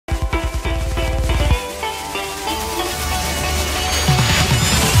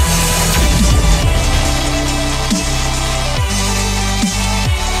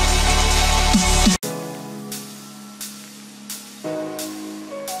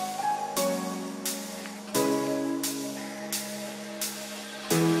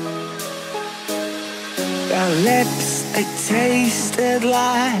lips, they tasted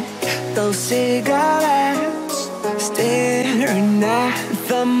like those cigarettes. Staring at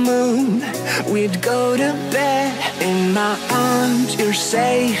the moon, we'd go to bed. In my arms, you're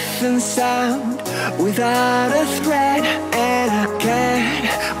safe and sound, without a threat. And I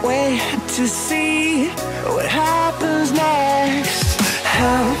can't wait to see what happens next.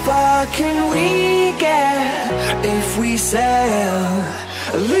 How far can we get if we sail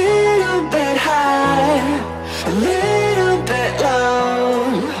a little bit high, a little bit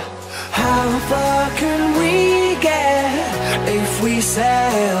low? How far can we get if we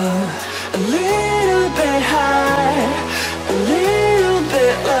sail a little bit high, a little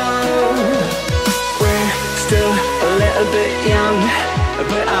bit low? We're still a little bit young,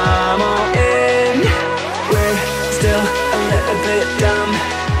 but I'm all in. We're still a little bit dumb,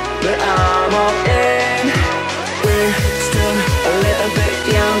 but I'm all in. We're still a little bit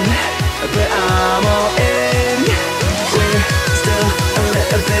young, but I'm all in. We're still a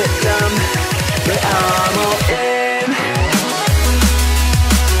little bit dumb, but I'm all in.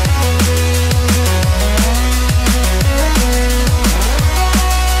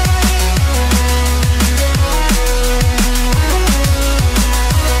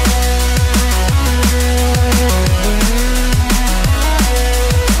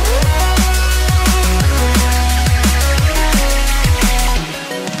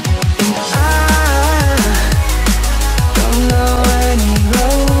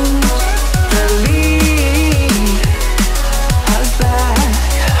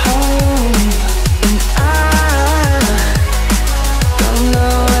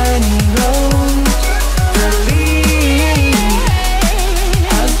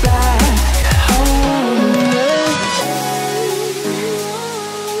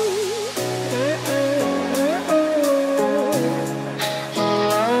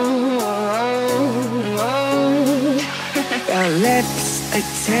 It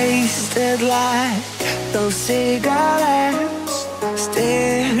tasted like those cigarettes.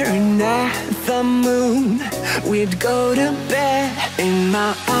 Staring at the moon, we'd go to bed. In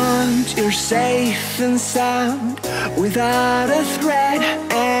my arms, you're safe and sound, without a threat.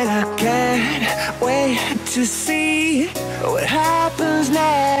 And I can't wait to see what happens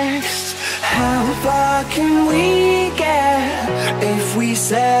next. How far can we get if we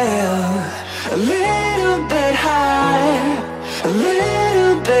sail a little bit high, a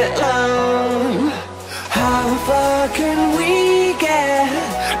little bit low? How far can we get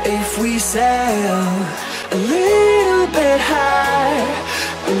if we sail a little bit high,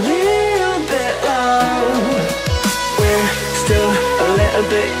 a little bit low? We're still a little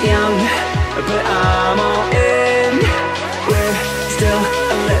bit young, but I'm all in. We're still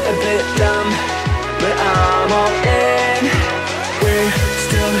a little bit dumb, but I'm all in. We're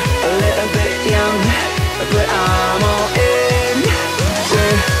still a little bit young, but I'm all in.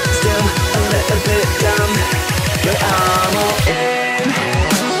 We're still a little bit dumb, but I'm all in.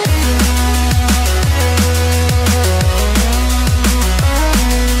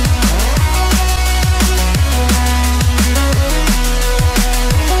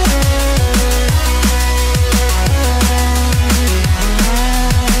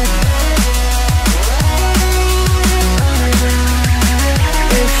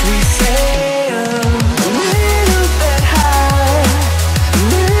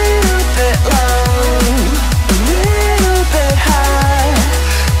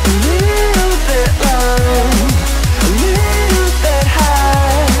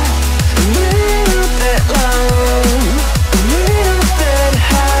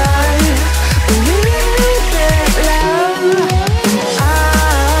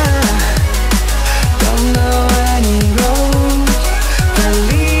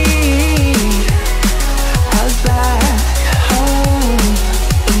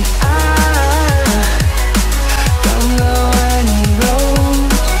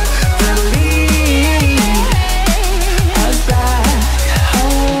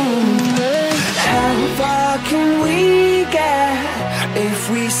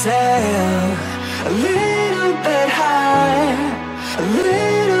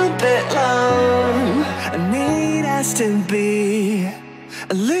 To be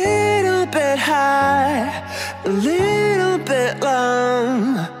a little bit high, a little bit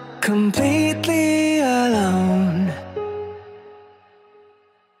low, completely alone.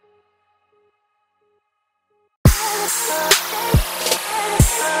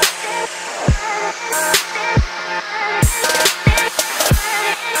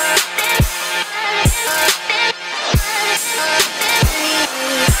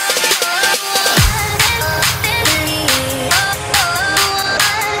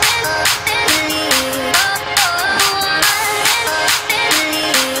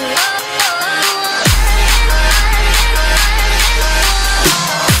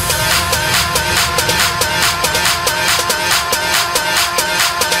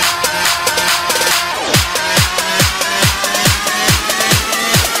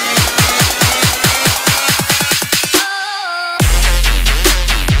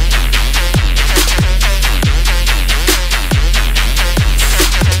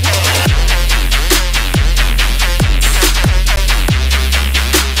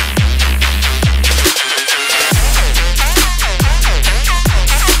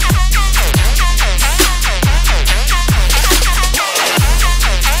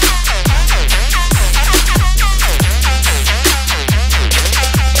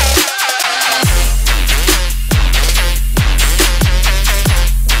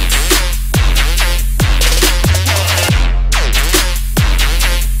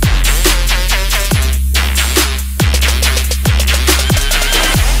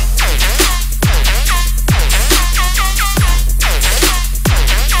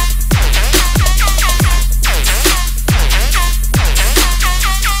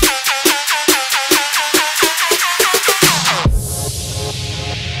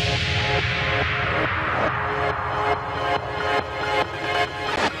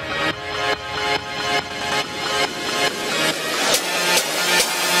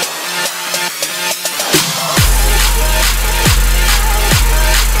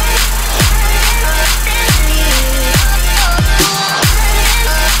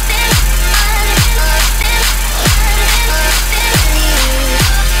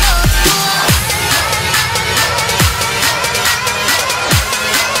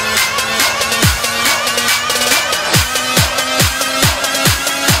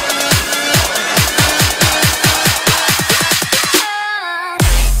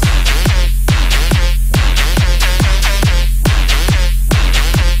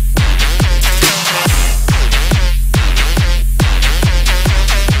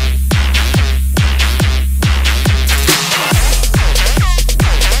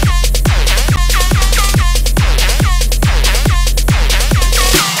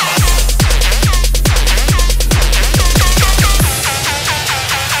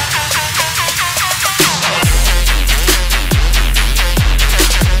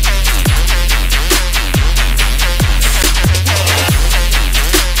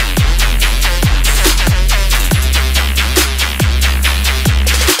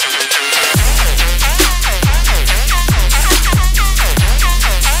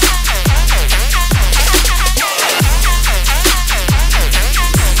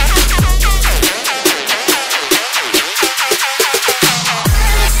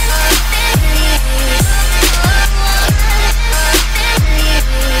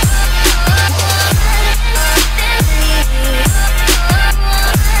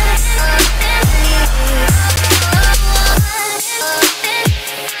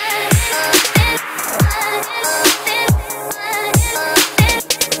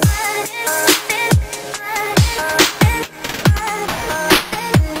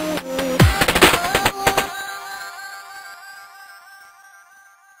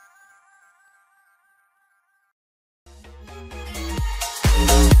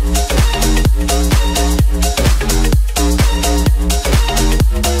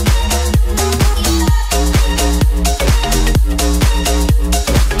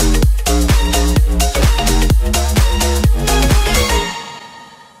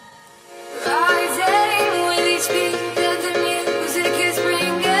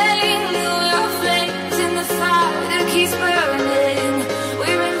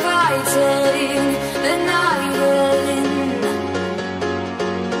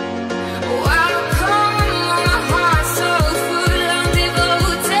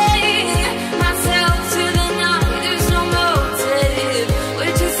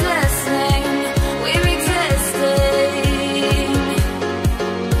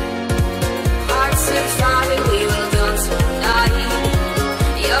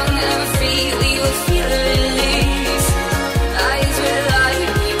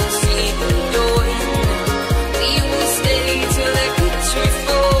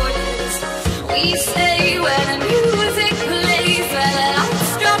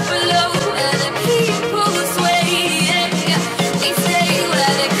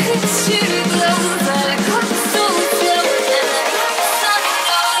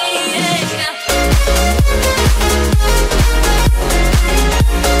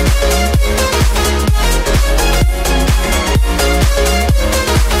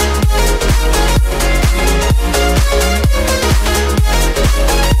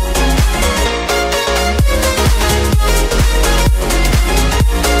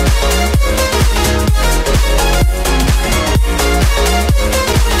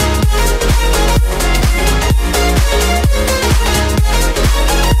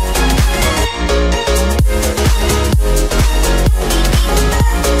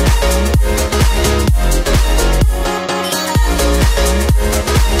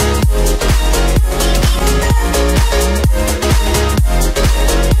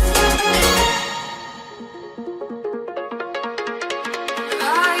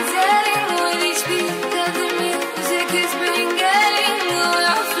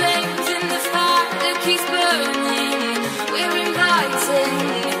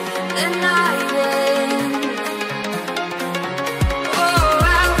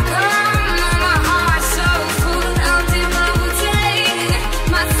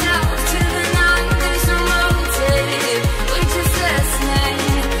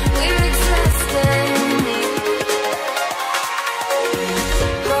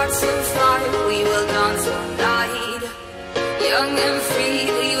 Young and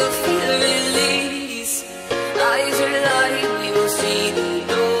free.